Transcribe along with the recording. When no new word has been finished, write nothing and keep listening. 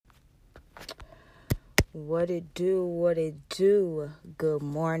What it do, what it do. Good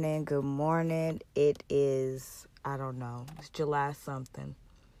morning, good morning. It is, I don't know, it's July something.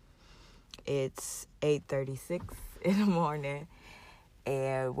 It's 8:36 in the morning,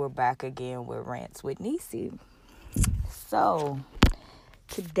 and we're back again with Rants with Nisi. So,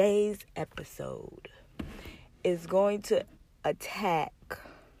 today's episode is going to attack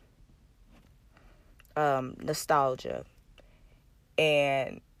nostalgia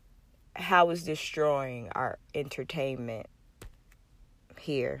and how it's destroying our entertainment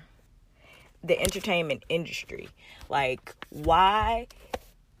here, the entertainment industry. Like, why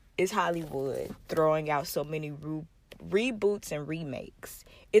is Hollywood throwing out so many reboots and remakes?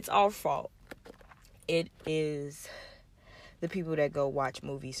 It's our fault. It is the people that go watch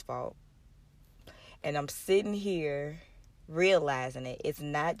movies' fault. And I'm sitting here realizing it's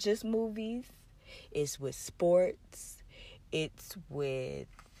not just movies. It's with sports. It's with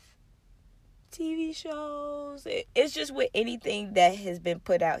TV shows. It's just with anything that has been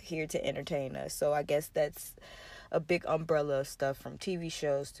put out here to entertain us. So I guess that's a big umbrella of stuff, from TV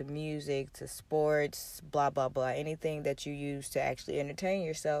shows to music to sports, blah, blah, blah. Anything that you use to actually entertain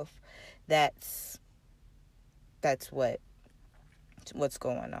yourself, that's what's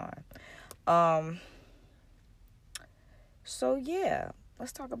going on. So yeah,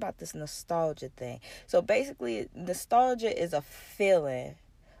 let's talk about this nostalgia thing. So basically, nostalgia is a feeling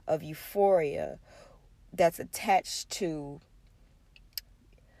of euphoria that's attached to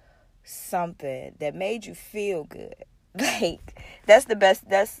something that made you feel good. Like, that's the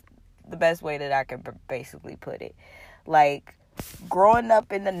best way that I can basically put it. Like, growing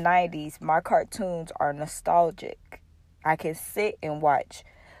up in the 90s, my cartoons are nostalgic. I can sit and watch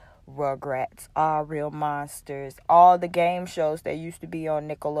Rugrats, All Real Monsters, all the game shows that used to be on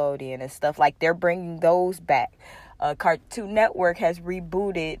Nickelodeon and stuff. Like, they're bringing those back. Cartoon Network has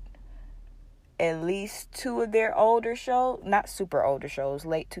rebooted at least two of their older shows, not super older shows,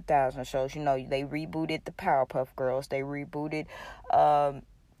 late 2000 shows. You know, they rebooted the Powerpuff Girls. They rebooted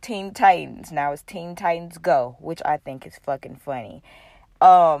Teen Titans. Now it's Teen Titans Go, which I think is fucking funny.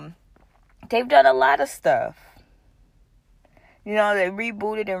 They've done a lot of stuff. You know, they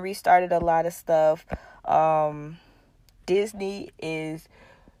rebooted and restarted a lot of stuff. Disney is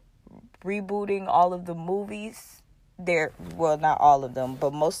rebooting all of the movies. Not all of them,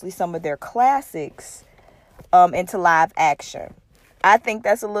 but mostly some of their classics into live action. I think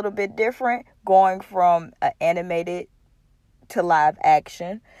that's a little bit different, going from animated to live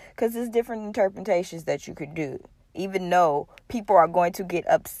action, because there's different interpretations that you could do. Even though people are going to get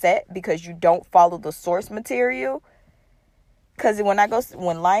upset because you don't follow the source material. Because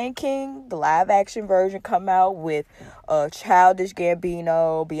when Lion King, the live action version, come out with Childish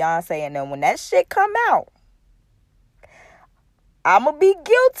Gambino, Beyonce, and then when that shit come out, I'm going to be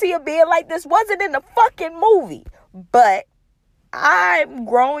guilty of being like, this wasn't in the fucking movie. But I'm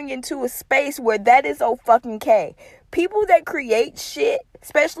growing into a space where that is fucking people that create shit,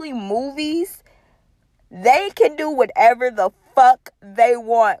 especially movies, they can do whatever the fuck they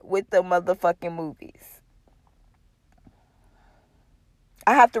want with the motherfucking movies.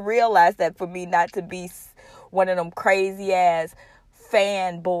 I have to realize that for me not to be one of them crazy ass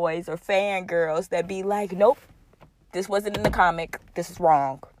fanboys or fangirls that be like, nope, this wasn't in the comic, this is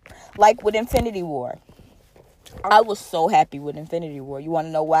wrong. Like with Infinity War. I was so happy with Infinity War. You want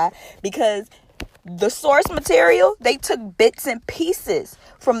to know why? Because the source material, they took bits and pieces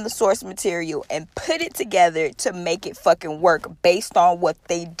from the source material and put it together to make it fucking work based on what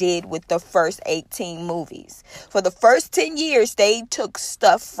they did with the first 18 movies. For the first 10 years, they took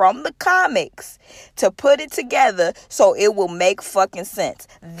stuff from the comics to put it together so it will make fucking sense.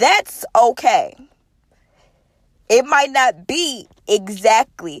 That's okay. It might not be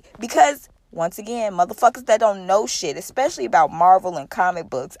exactly, because once again, motherfuckers that don't know shit, especially about Marvel and comic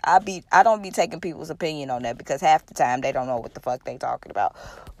books, I don't be taking people's opinion on that, because half the time they don't know what the fuck they talking about.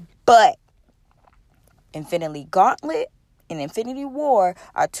 But Infinity Gauntlet and Infinity War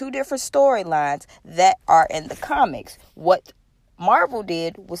are two different storylines that are in the comics. What Marvel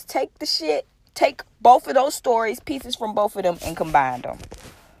did was take both of those stories, pieces from both of them, and combine them.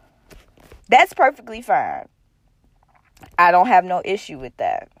 That's perfectly fine. I don't have no issue with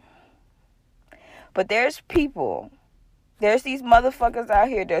that. But there's these motherfuckers out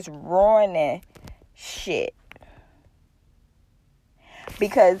here that's ruining shit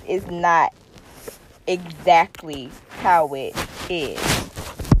because it's not exactly how it is.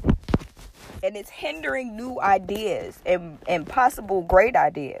 And it's hindering new ideas and possible great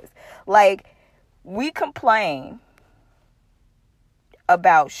ideas. Like, we complain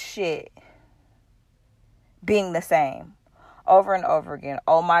about shit being the same. over and over again.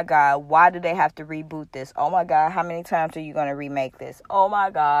 Oh my God, why do they have to reboot this? Oh my God, how many times are you going to remake this? Oh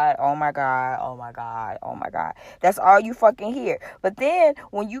my God, oh my God, oh my God, oh my God. That's all you fucking hear. But then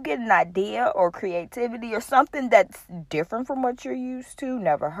when you get an idea or creativity or something that's different from what you're used to,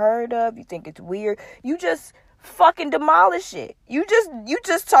 never heard of, you think it's weird, you just fucking demolish it. You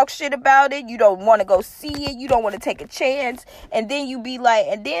just talk shit about it. You don't want to go see it. You don't want to take a chance. And then you be like,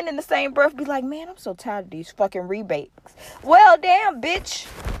 and then in the same breath be like, man, I'm so tired of these fucking rebates. Well, damn, bitch.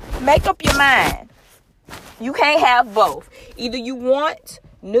 Make up your mind. You can't have both. Either you want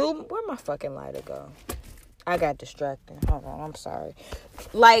new... Where'd my fucking lighter go? I got distracted. Hold on, I'm sorry.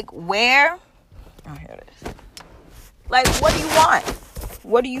 Like, where... Oh, here it is. Like, what do you want?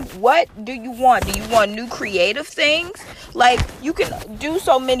 What do you want? Do you want new creative things? Like, you can do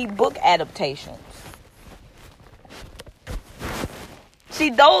so many book adaptations. See,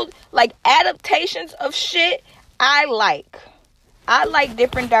 those, like, adaptations of shit, I like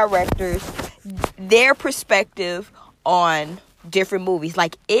different directors, their perspective on different movies.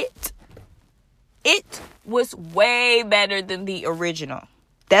 Like, It was way better than the original.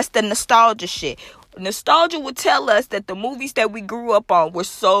 That's the nostalgia shit. Nostalgia would tell us that the movies that we grew up on were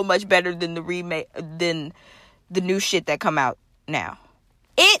so much better than the remake, than the new shit that come out now.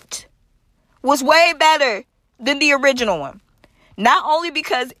 It was way better than the original one. Not only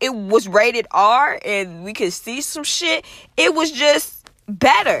because it was rated R and we could see some shit, it was just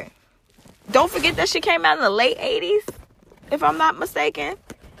better. Don't forget that shit came out in the late 80s, if I'm not mistaken.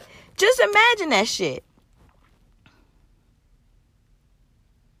 Just imagine that shit.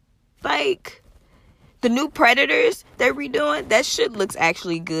 Like... The new Predators they're redoing, that shit looks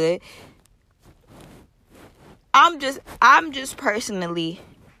actually good. I'm just personally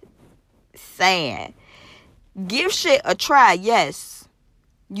saying, give shit a try, yes.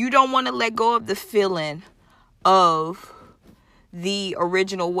 You don't want to let go of the feeling of the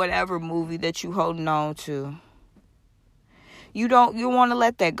original whatever movie that you holding on to. You want to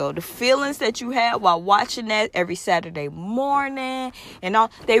let that go. The feelings that you had while watching that every Saturday morning and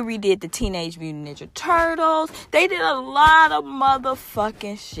all. They redid the Teenage Mutant Ninja Turtles. They did a lot of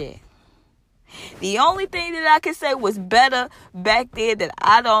motherfucking shit. The only thing that I could say was better back then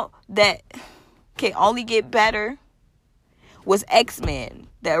that can only get better was X-Men.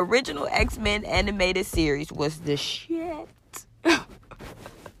 The original X-Men animated series was the shit.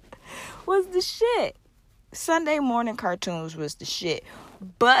 Was the shit. Sunday morning cartoons was the shit.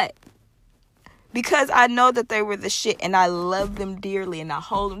 But because I know that they were the shit and I love them dearly and I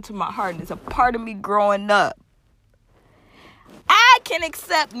hold them to my heart and it's a part of me growing up, I can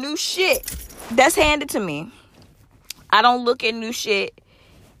accept new shit that's handed to me. I don't look at new shit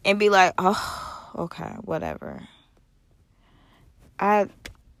and be like, oh, okay, whatever.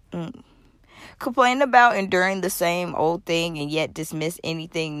 Complain about enduring the same old thing and yet dismiss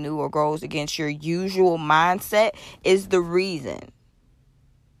anything new or goes against your usual mindset is the reason.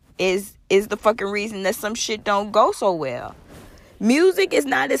 Is the fucking reason that some shit don't go so well. Music is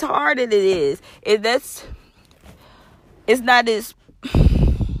not as hard as it is. It's not as...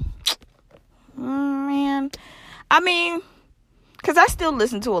 Man. I mean... Because I still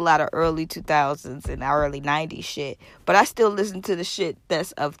listen to a lot of early 2000s and early 90s shit. But I still listen to the shit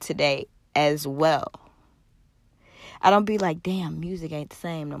that's of today as well. I don't be like, damn, music ain't the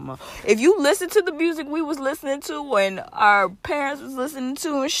same no more. If you listen to the music we was listening to when our parents was listening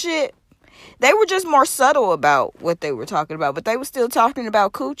to and shit, they were just more subtle about what they were talking about. But they were still talking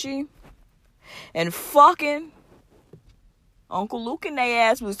about coochie and fucking. Uncle Luke and they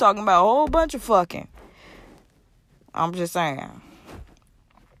ass was talking about a whole bunch of fucking. I'm just saying.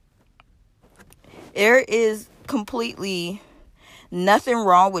 There is completely nothing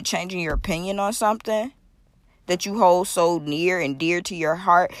wrong with changing your opinion on something that you hold so near and dear to your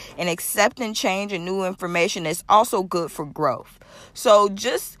heart, and accepting change and new information is also good for growth. So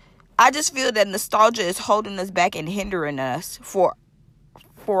I just feel that nostalgia is holding us back and hindering us for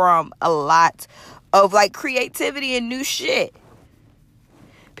a lot of like creativity and new shit.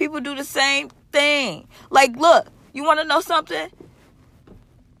 People do the same thing. Like, look, you want to know something?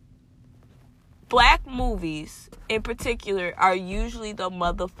 Black movies in particular are usually the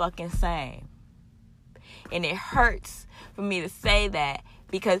motherfucking same. And it hurts for me to say that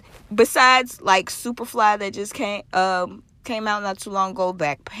because besides like Superfly that just came out not too long ago,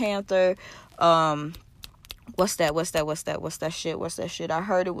 Black Panther, what's that shit? I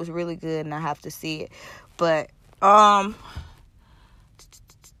heard it was really good and I have to see it. But the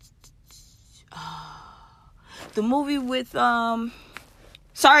movie with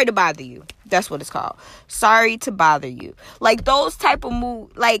Sorry to Bother You. That's what it's called. Sorry to Bother You. Like those type of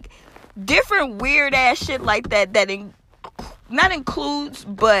movies, like different weird ass shit like that not includes,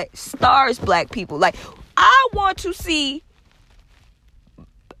 but stars black people. Like, I want to see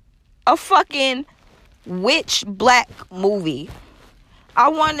a fucking witch black movie. I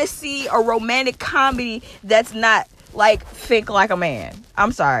want to see a romantic comedy that's not like Think Like a Man.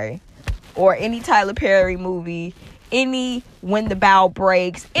 I'm sorry. Or any Tyler Perry movie. Any When the Bow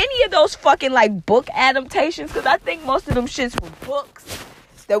Breaks. Any of those fucking like book adaptations. Because I think most of them shits were books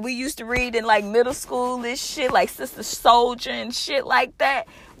that we used to read in like middle school and shit. Like Sister Soldier and shit like that.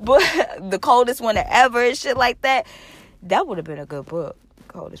 But The Coldest Winter Ever and shit like that. That would have been a good book.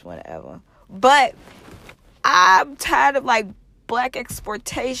 Coldest Winter Ever. But I'm tired of like black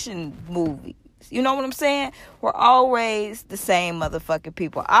exploitation movies. You know what I'm saying? We're always the same motherfucking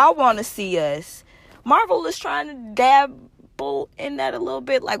people. I want to see us. Marvel is trying to dabble in that a little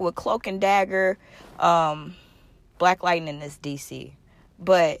bit, like with Cloak and Dagger. Black Lightning is DC.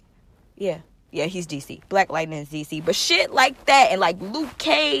 But, yeah, he's DC. Black Lightning is DC. But shit like that, and like Luke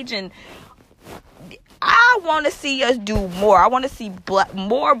Cage, and I want to see us do more. I want to see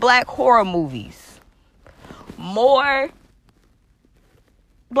more black horror movies. More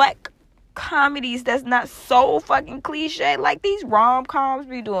black comedies that's not so fucking cliche. Like these rom-coms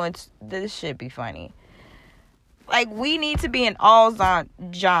be doing, this shit be funny. Like, we need to be in all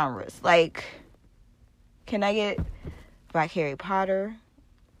genres. Like, can I get black Harry Potter?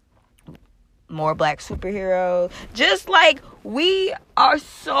 More black superheroes? Just like, we are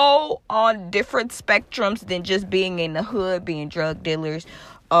so on different spectrums than just being in the hood, being drug dealers,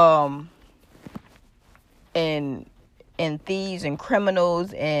 and thieves and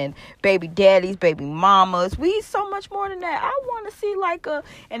criminals and baby daddies, baby mamas. We so much more than that. I want to see like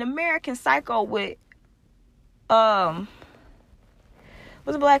an American Psycho with was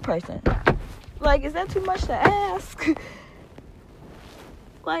a black person. Like, is that too much to ask?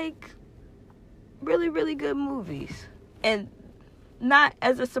 Like, really, really good movies, and not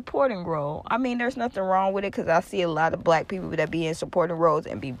as a supporting role. I mean, there's nothing wrong with it, because I see a lot of black people that be in supporting roles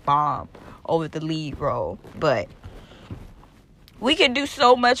and be bombed over the lead role. But we can do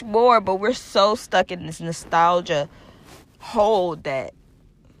so much more, but we're so stuck in this nostalgia hole that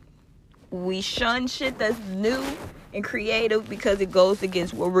we shun shit that's new and creative because it goes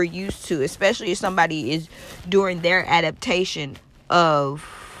against what we're used to, especially if somebody is doing their adaptation of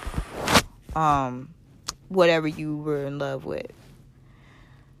whatever you were in love with.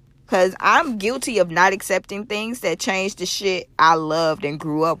 Because I'm guilty of not accepting things that changed the shit I loved and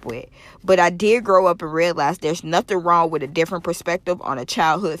grew up with. But I did grow up and realize there's nothing wrong with a different perspective on a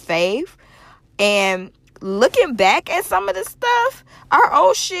childhood fave. And looking back at some of the stuff, our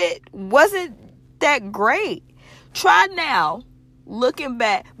old shit wasn't that great. Try now, looking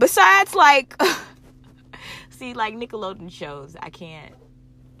back. Besides, like, see, like Nickelodeon shows,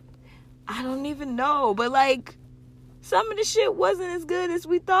 I don't even know. But, like, some of the shit wasn't as good as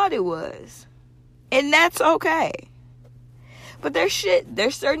we thought it was. And that's okay. But there's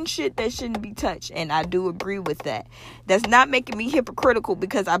certain shit that shouldn't be touched. And I do agree with that. That's not making me hypocritical,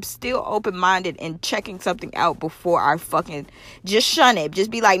 because I'm still open-minded and checking something out before I fucking just shun it.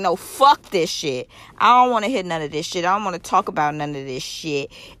 Just be like, no, fuck this shit. I don't want to hit none of this shit. I don't want to talk about none of this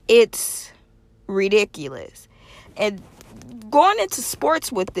shit. It's ridiculous. And going into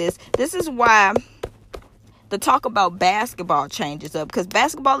sports with this is why the talk about basketball changes up, because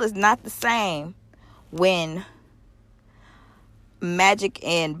basketball is not the same when Magic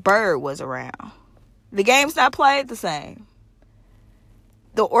and Bird was around. The game's not played the same.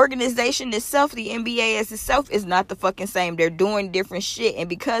 The organization itself, the NBA as itself, is not the fucking same. They're doing different shit, and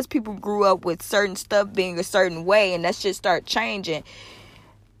because people grew up with certain stuff being a certain way, and that shit start changing,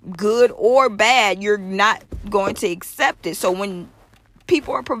 good or bad, you're not going to accept it. So when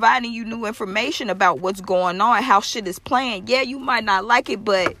people are providing you new information about what's going on, how shit is playing, yeah, you might not like it,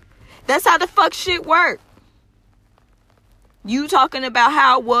 but that's how the fuck shit work. You talking about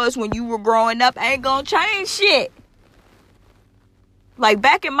how it was when you were growing up ain't gonna change shit. Like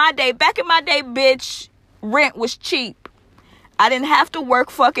back in my day, bitch, rent was cheap. I didn't have to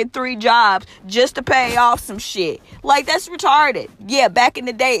work fucking 3 jobs just to pay off some shit. Like, that's retarded. Yeah, back in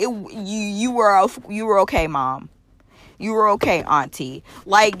the day, you were okay, mom. You were okay, auntie.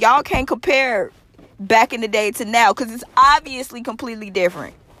 Like, y'all can't compare back in the day to now, because it's obviously completely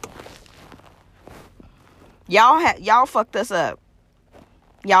different. Y'all fucked us up.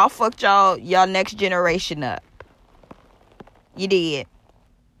 Y'all fucked y'all next generation up. You did.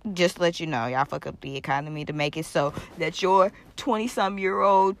 Just to let you know, y'all fuck up the economy to make it so that your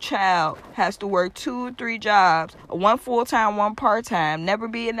 20-some-year-old child has to work 2 or 3 jobs, one full-time, one part-time, never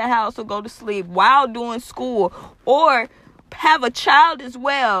be in the house or go to sleep while doing school, or have a child as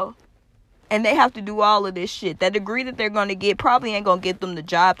well And they have to do all of this shit. That degree that they're going to get probably ain't going to get them the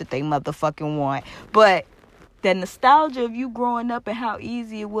job that they motherfucking want. But that nostalgia of you growing up and how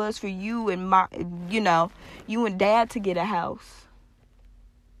easy it was for you and you and dad to get a house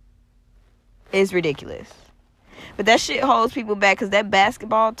is ridiculous. But that shit holds people back because that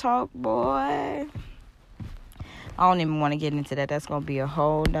basketball talk, boy. I don't even want to get into that. That's going to be a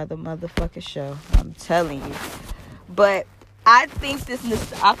whole nother motherfucking show. I'm telling you. But I think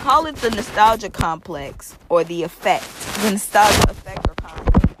I call it the nostalgia complex or the effect. The nostalgia effect or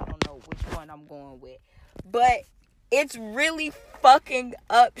complex. I don't know which one I'm going with. But it's really fucking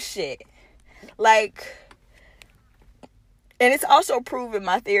up shit. Like, and it's also proven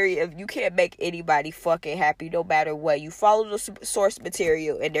my theory of you can't make anybody fucking happy no matter what. You follow the source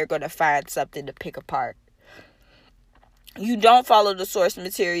material and they're going to find something to pick apart. You don't follow the source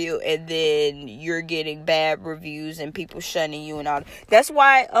material and then you're getting bad reviews and people shunning you and all. That's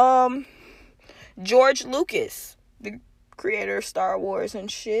why George Lucas, the creator of Star Wars and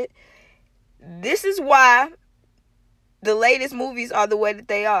shit, this is why the latest movies are the way that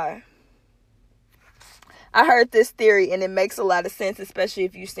they are. I heard this theory and it makes a lot of sense, especially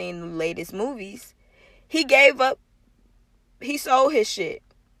if you've seen the latest movies. He gave up. He sold his shit.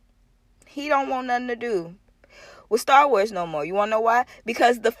 He don't want nothing to do with Star Wars no more. You want to know why?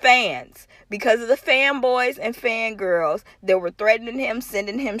 Because of the fanboys and fangirls that were threatening him,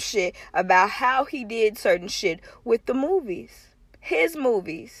 sending him shit about how he did certain shit with the movies. His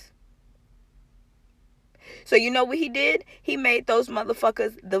movies. So you know what he did? He made those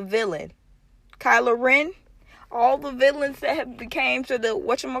motherfuckers the villain. Kylo Ren, all the villains that have became to the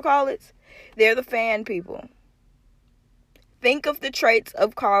whatchamacallits, they're the fan people. Think of the traits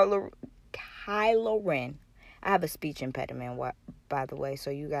of Kylo Ren. I have a speech impediment, by the way,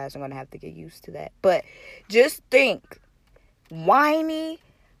 so you guys are going to have to get used to that. But just think. Whiny.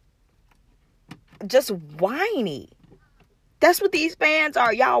 Just whiny. That's what these fans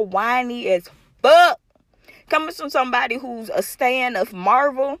are. Y'all whiny as fuck. Coming from somebody who's a stan of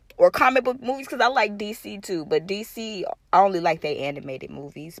Marvel or comic book movies, because I like DC too. But DC, I only like their animated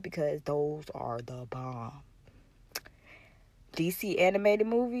movies because those are the bomb. DC animated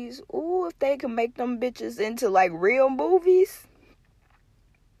movies, ooh, if they can make them bitches into like real movies,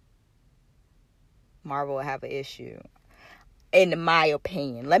 Marvel will have an issue, in my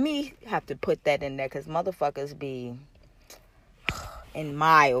opinion. Let me have to put that in there because motherfuckers be, in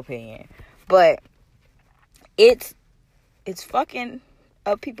my opinion. But it's fucking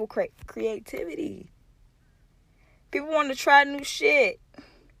up people creativity. People want to try new shit.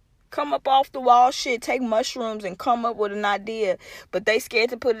 Come up off the wall shit, take mushrooms and come up with an idea. But they scared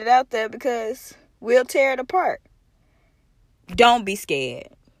to put it out there because we'll tear it apart. Don't be scared.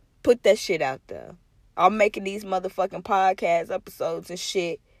 Put that shit out there. I'm making these motherfucking podcast episodes and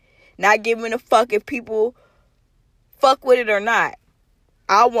shit. Not giving a fuck if people fuck with it or not.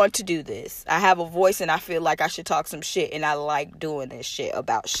 I want to do this. I have a voice and I feel like I should talk some shit. And I like doing this shit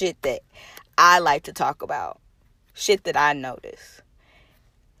about shit that I like to talk about. Shit that I notice.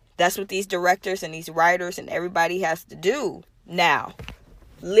 That's what these directors and these writers and everybody has to do now.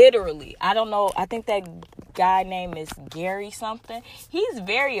 Literally. I don't know. I think that guy name is Gary something. He's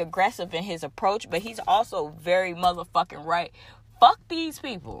very aggressive in his approach, but he's also very motherfucking right. Fuck these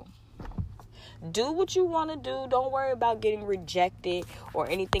people. Do what you want to do. Don't worry about getting rejected or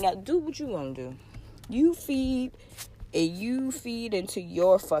anything else. Do what you want to do. You feed into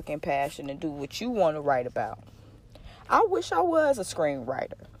your fucking passion and do what you want to write about. I wish I was a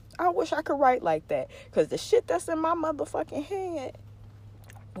screenwriter. I wish I could write like that. Because the shit that's in my motherfucking head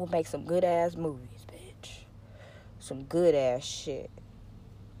will make some good ass movies, bitch. Some good ass shit.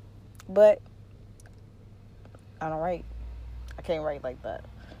 But I don't write. I can't write like that.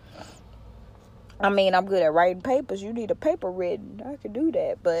 I mean, I'm good at writing papers. You need a paper written. I can do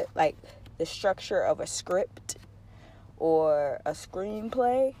that. But like the structure of a script or a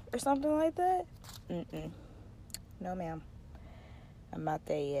screenplay or something like that, no ma'am. I'm not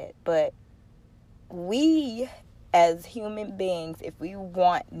there yet. But we as human beings, if we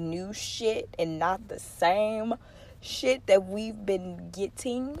want new shit and not the same shit that we've been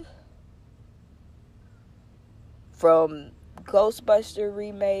getting from Ghostbuster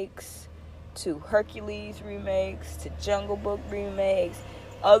remakes to Hercules remakes to Jungle Book remakes,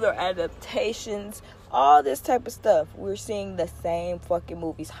 other adaptations, all this type of stuff, we're seeing the same fucking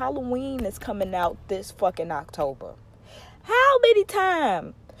movies. Halloween is coming out this fucking October. How many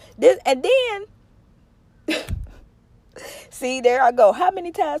times? And then, see, there I go. How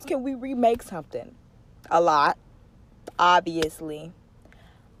many times can we remake something? A lot. Obviously.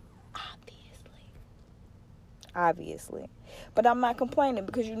 But I'm not complaining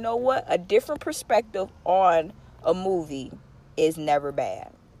because you know what? A different perspective on a movie is never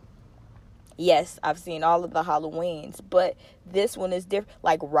bad. Yes, I've seen all of the Halloweens, but this one is different.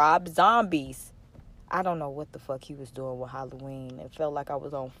 Like Rob Zombie's. I don't know what the fuck he was doing with Halloween. It felt like I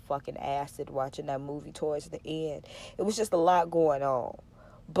was on fucking acid watching that movie towards the end. It was just a lot going on.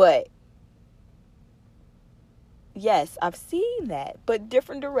 But yes, I've seen that. But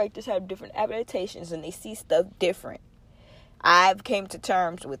different directors have different adaptations and they see stuff different. I've came to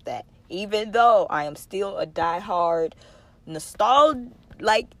terms with that. Even though I am still a diehard nostalgia,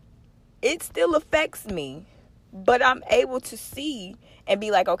 like, it still affects me. But I'm able to see and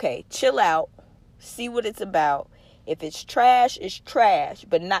be like, okay, chill out. See what it's about. If it's trash, it's trash.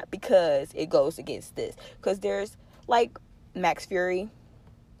 But not because it goes against this. Because there's, like, Max Fury.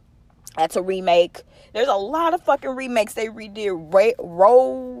 That's a remake. There's a lot of fucking remakes. They redid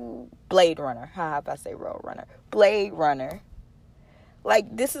Blade Runner. How if I say Road Runner? Blade Runner.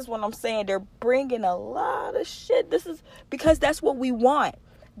 Like, this is what I'm saying. They're bringing a lot of shit. This is because that's what we want.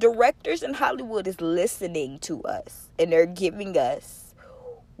 Directors in Hollywood is listening to us. And they're giving us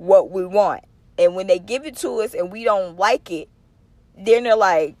what we want. And when they give it to us and we don't like it, then they're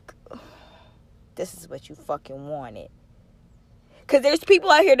like, this is what you fucking wanted. Because there's people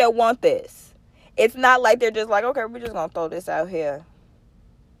out here that want this. It's not like they're just like, okay, we're just going to throw this out here.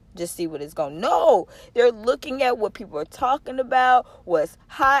 Just see what it's going to. No. They're looking at what people are talking about, what's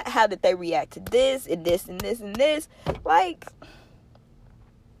hot, how did they react to this and this and this and this. Like,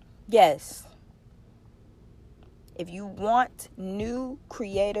 yes. If you want new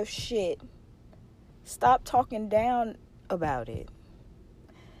creative shit, stop talking down about it.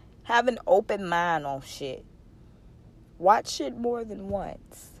 Have an open mind on shit. Watch shit more than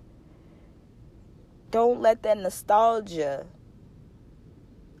once. Don't let that nostalgia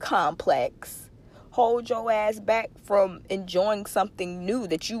complex hold your ass back from enjoying something new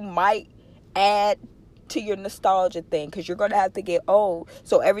that you might add to your nostalgia thing. Because you're going to have to get old.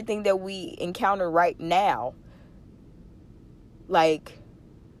 So everything that we encounter right now, like,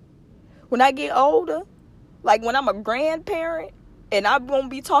 when I get older, like when I'm a grandparent and I'm going to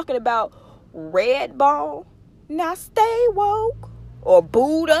be talking about Redbone, now stay woke or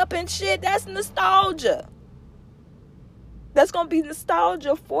booed up and shit, that's nostalgia. That's going to be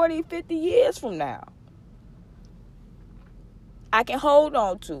nostalgia 40, 50 years from now. I can hold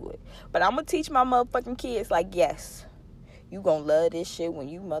on to it. But I'm going to teach my motherfucking kids, like, yes, you going to love this shit when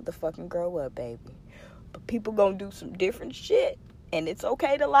you motherfucking grow up, baby. But people going to do some different shit. And it's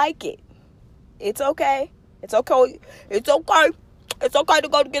okay to like it. It's okay. It's okay. It's okay. It's okay to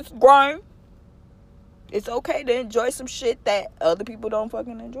go get some grain. It's okay to enjoy some shit that other people don't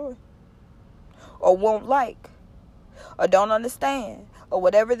fucking enjoy. Or won't like. Or don't understand. Or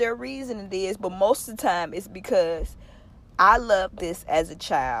whatever their reason it is. But most of the time it's because I loved this as a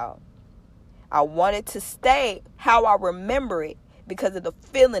child. I wanted to stay how I remember it because of the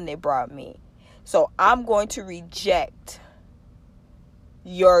feeling it brought me. So I'm going to reject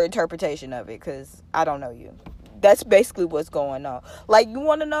your interpretation of it because I don't know you. That's basically what's going on. Like, you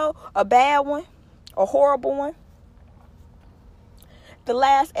want to know a bad one? A horrible one? The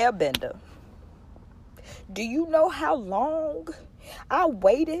Last Airbender. Do you know how long I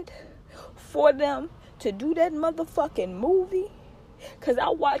waited for them to do that motherfucking movie? Because I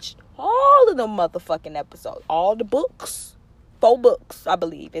watched all of the motherfucking episodes. All the books. 4 books, I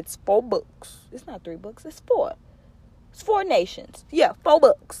believe. It's 4 books. It's not 3 books. It's 4. It's 4 nations. Yeah, 4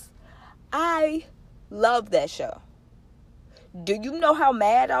 books. I love that show. Do you know how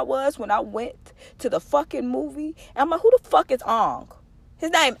mad I was when I went to the fucking movie? And I'm like, who the fuck is Aang?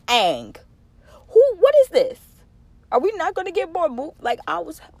 His name Aang. What is this? Are we not going to get more movie? Like,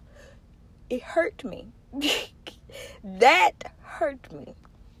 it hurt me. That hurt me.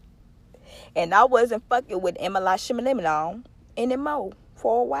 And I wasn't fucking with Emily Shimon anymore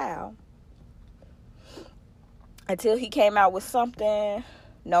for a while. Until he came out with something.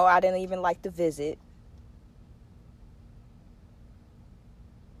 No, I didn't even like The Visit.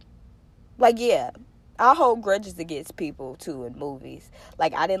 Like, yeah, I hold grudges against people, too, in movies.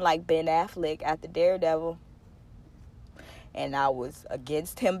 Like, I didn't like Ben Affleck after Daredevil. And I was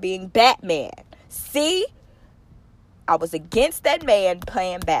against him being Batman. See? I was against that man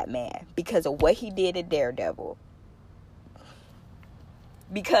playing Batman because of what he did in Daredevil.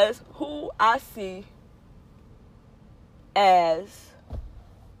 Because who I see as...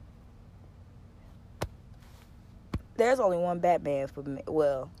 There's only one Batman for me.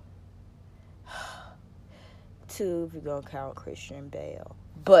 Well... 2 if you're gonna count Christian Bale.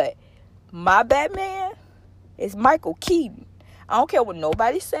 But my Batman is Michael Keaton. I don't care what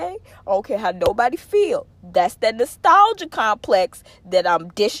nobody say. I don't care how nobody feel. That's that nostalgia complex that I'm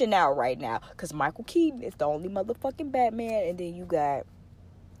dishing out right now. Because Michael Keaton is the only motherfucking Batman. And then you got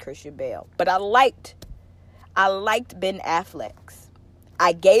Christian Bale. But I liked Ben Affleck's.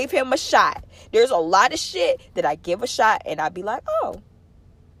 I gave him a shot. There's a lot of shit that I give a shot and I'd be like, oh,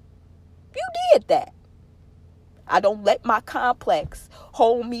 you did that. I don't let my complex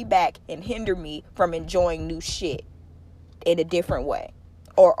hold me back and hinder me from enjoying new shit in a different way.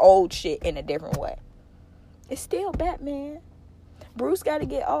 Or old shit in a different way. It's still Batman. Bruce got to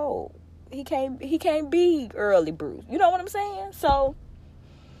get old. He can't be early Bruce. You know what I'm saying? So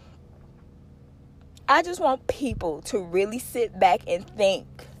I just want people to really sit back and think,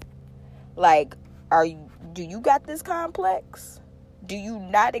 like, do you got this complex? Do you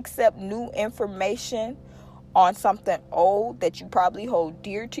not accept new information on something old that you probably hold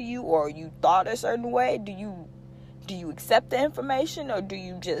dear to you, or you thought a certain way? Do you accept the information, or do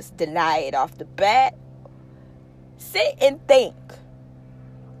you just deny it off the bat? Sit and think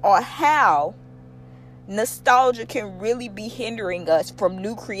on how nostalgia can really be hindering us from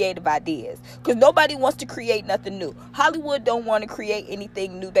new creative ideas, because nobody wants to create nothing new. Hollywood don't want to create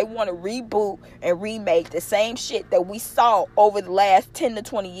anything new. They want to reboot and remake the same shit that we saw over the last 10 to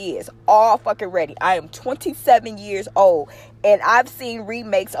 20 years. All fucking ready. I am 27 years old and I've seen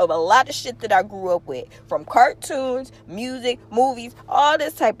remakes of a lot of shit that I grew up with, from cartoons, music, movies, all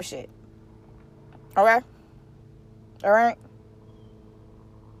this type of shit. All right.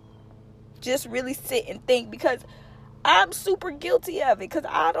 Just really sit and think, because I'm super guilty of it, because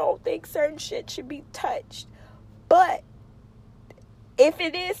I don't think certain shit should be touched. But if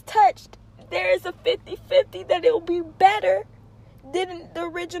it is touched, there is a 50-50 that it'll be better than the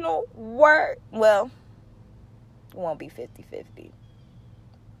original word. Well, it won't be 50-50.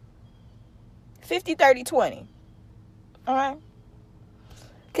 50-30-20. All right?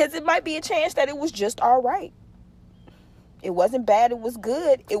 Because it might be a chance that it was just all right. It wasn't bad. It was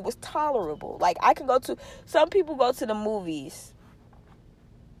good. It was tolerable. Like, some people go to the movies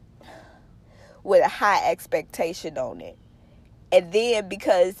with a high expectation on it. And then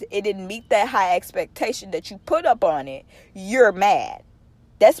because it didn't meet that high expectation that you put up on it, you're mad.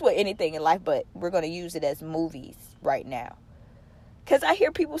 That's what anything in life, but we're going to use it as movies right now. Because I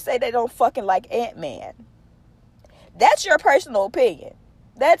hear people say they don't fucking like Ant-Man. That's your personal opinion.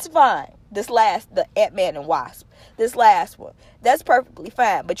 That's fine. The Ant-Man and Wasp. This last one. That's perfectly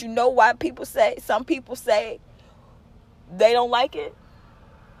fine. But you know why some people say they don't like it?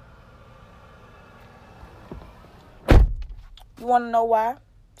 You want to know why?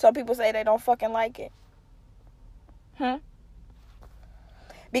 Some people say they don't fucking like it.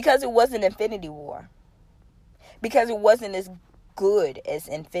 Because it wasn't Infinity War. Because it wasn't as good as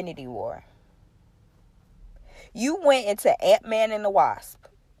Infinity War. You went into Ant-Man and the Wasp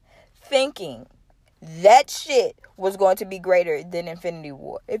thinking that shit was going to be greater than Infinity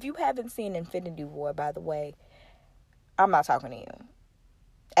War. If you haven't seen Infinity War, by the way, I'm not talking to you.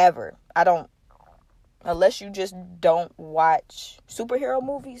 Ever. Unless you just don't watch superhero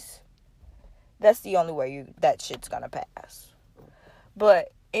movies, that's the only way that shit's gonna pass.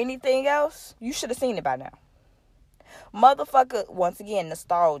 But anything else, you should have seen it by now. Motherfucker, once again,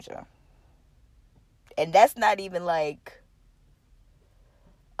 nostalgia. And that's not even like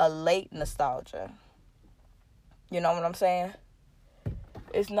a late nostalgia. You know what I'm saying?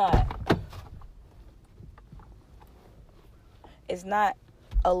 It's not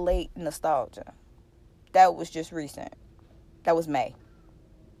a late nostalgia. That was just recent. That was May.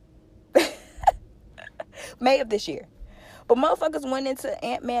 May of this year. But motherfuckers went into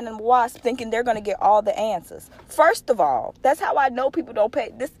Ant-Man and Wasp thinking they're going to get all the answers. First of all, that's how I know people don't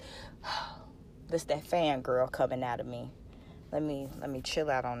pay. This that fangirl coming out of me. Let me chill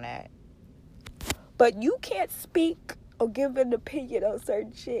out on that. But you can't speak or give an opinion on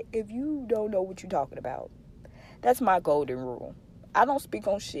certain shit if you don't know what you're talking about. That's my golden rule. I don't speak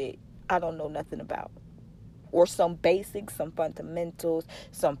on shit I don't know nothing about. Or some basics, some fundamentals,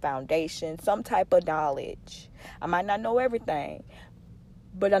 some foundation, some type of knowledge. I might not know everything,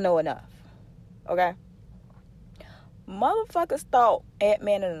 but I know enough. Okay? Motherfuckers thought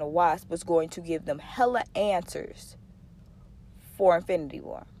Ant-Man and the Wasp was going to give them hella answers for Infinity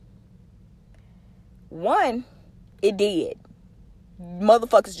War. One, it did.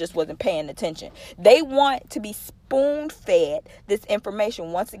 Motherfuckers just wasn't paying attention. They want to be spoon-fed this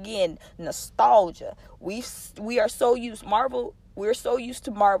information. Once again, nostalgia. We are so used we're so used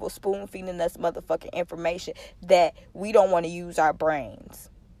to Marvel spoon-feeding us motherfucking information that we don't want to use our brains.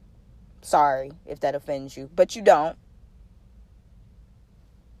 Sorry if that offends you, but you don't.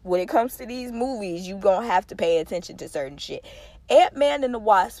 When it comes to these movies, you gonna have to pay attention to certain shit. Ant-Man and the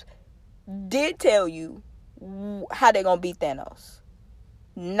Wasp did tell you how they're going to beat Thanos.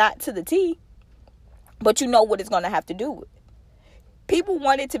 Not to the T, but you know what it's going to have to do with. People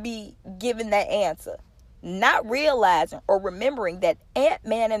wanted to be given that answer, not realizing or remembering that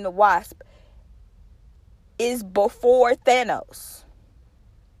Ant-Man and the Wasp is before Thanos.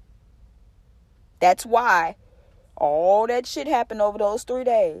 That's why all that shit happened over those 3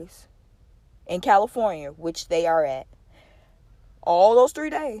 days in California, which they are at. All those 3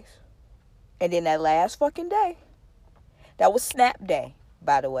 days. And then that last fucking day. That was Snap Day,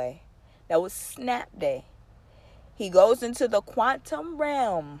 by the way. That was Snap Day. He goes into the quantum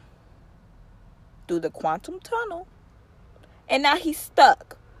realm through the quantum tunnel. And now he's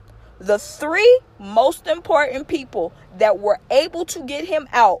stuck. The 3 most important people that were able to get him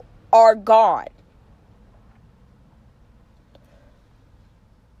out are gone.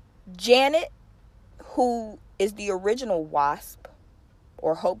 Janet, who is the original Wasp,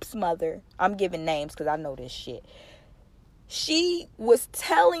 or Hope's mother. I'm giving names because I know this shit. She was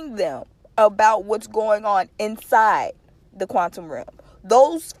telling them about what's going on inside the quantum realm.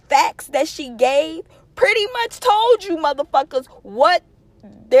 Those facts that she gave pretty much told you motherfuckers what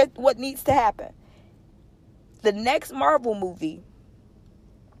needs to happen. The next Marvel movie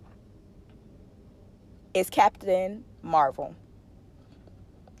is Captain Marvel,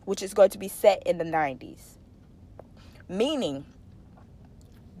 which is going to be set in the 90s. Meaning,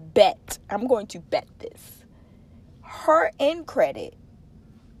 I'm going to bet this. Her end credit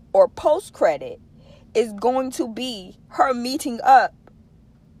or post credit is going to be her meeting up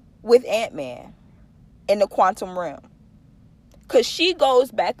with Ant-Man in the quantum realm. Because she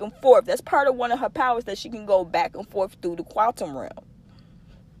goes back and forth. That's part of one of her powers, that she can go back and forth through the quantum realm.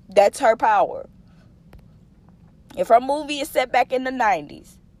 That's her power. If her movie is set back in the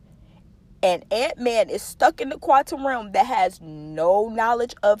 90s, and Ant-Man is stuck in the quantum realm that has no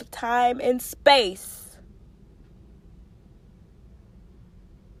knowledge of time and space,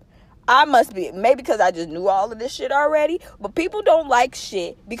 I must be, maybe because I just knew all of this shit already, but people don't like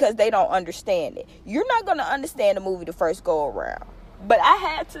shit because they don't understand it. You're not going to understand the movie the first go around. But I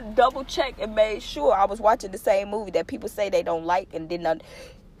had to double check and make sure I was watching the same movie that people say they don't like and didn't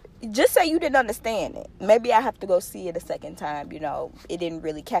just say you didn't understand it. Maybe I have to go see it a second time. You know, it didn't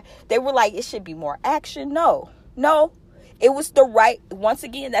really they were like, it should be more action. No. It was the right, once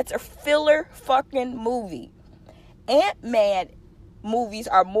again, that's a filler fucking movie. Ant-Man movies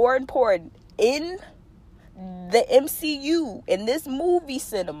are more important in the MCU, in this movie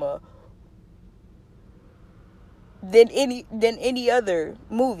cinema, than any other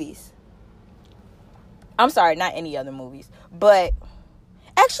movies. I'm sorry, not any other movies, but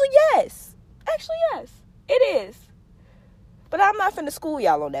actually yes, it is. But I'm not finna school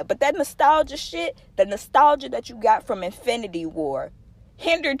y'all on that. But that nostalgia shit, the nostalgia that you got from Infinity War,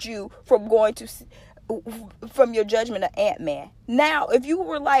 hindered you from your judgment of Ant-Man. Now, if you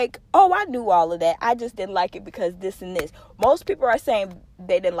were like, oh, I knew all of that, I just didn't like it because this and this. Most people are saying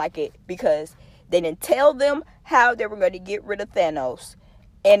they didn't like it because they didn't tell them how they were going to get rid of Thanos,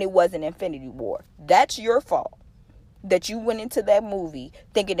 and it wasn't Infinity War. That's your fault, that you went into that movie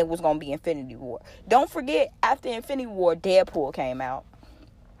thinking it was going to be Infinity War. Don't forget, after Infinity War, Deadpool came out.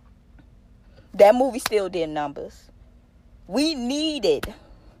 That movie still did numbers. We needed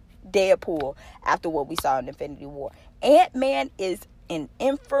Deadpool after what we saw in Infinity War. Ant-Man is an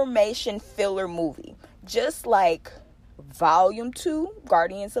information filler movie, just like Volume 2,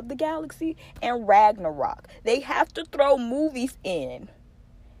 Guardians of the Galaxy, and Ragnarok. They have to throw movies in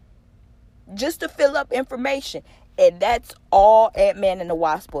just to fill up information. And that's all Ant-Man and the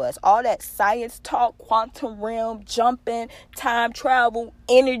Wasp was. All that science talk, quantum realm, jumping, time travel,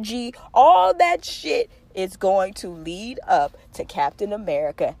 energy, all that shit is going to lead up to Captain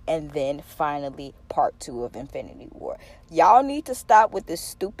America and then finally part 2 of Infinity War. Y'all need to stop with this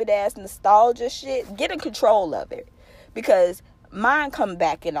stupid ass nostalgia shit. Get in control of it. Because mine come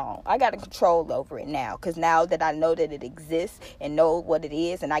back and on. I got a control over it now. Because now that I know that it exists and know what it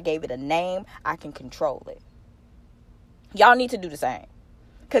is and I gave it a name, I can control it. Y'all need to do the same.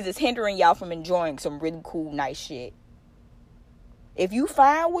 Because it's hindering y'all from enjoying some really cool, nice shit. If you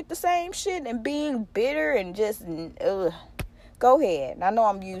fine with the same shit and being bitter and just, go ahead. I know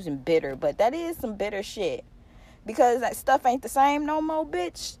I'm using bitter, but that is some bitter shit. Because that stuff ain't the same no more,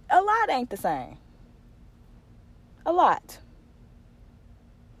 bitch. A lot ain't the same. A lot.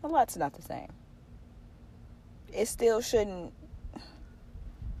 A lot's not the same. It still shouldn't.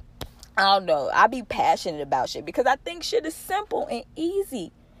 I don't know. I be passionate about shit because I think shit is simple and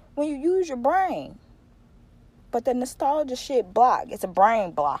easy when you use your brain. But the nostalgia shit block. It's a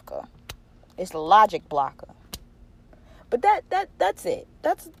brain blocker. It's a logic blocker. But that's it.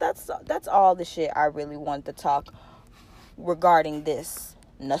 That's all the shit I really wanted to talk regarding this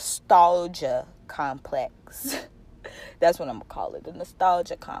nostalgia complex. That's what I'm gonna call it, the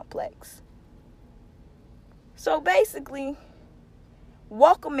nostalgia complex. So basically,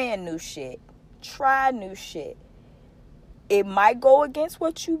 welcome in new shit. Try new shit. It might go against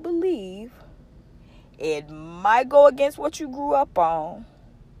what you believe. It might go against what you grew up on.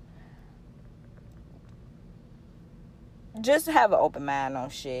 Just have an open mind on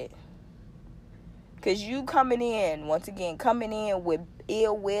shit. Because you coming in with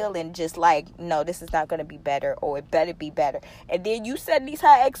ill will and just like, no, this is not going to be better, or it better be better. And then you set these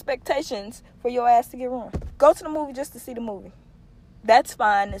high expectations for your ass to get wrong. Go to the movie just to see the movie. That's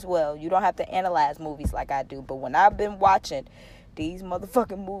fine as well. You don't have to analyze movies like I do. But when I've been watching these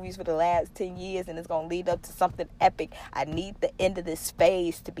motherfucking movies for the last 10 years and it's going to lead up to something epic, I need the end of this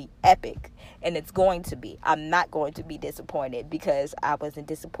phase to be epic. And it's going to be. I'm not going to be disappointed, because I wasn't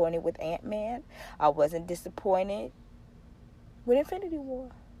disappointed with Ant-Man. I wasn't disappointed with Infinity War.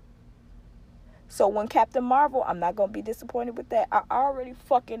 So when Captain Marvel, I'm not going to be disappointed with that. I already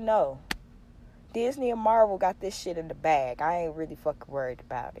fucking know. Disney and Marvel got this shit in the bag. I ain't really fucking worried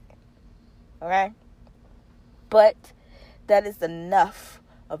about it. Okay? But that is enough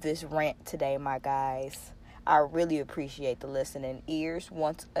of this rant today, my guys. I really appreciate the listening ears.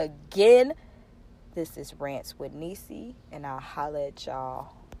 Once again, this is Rants with Nisi, and I'll holla at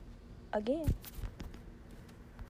y'all again.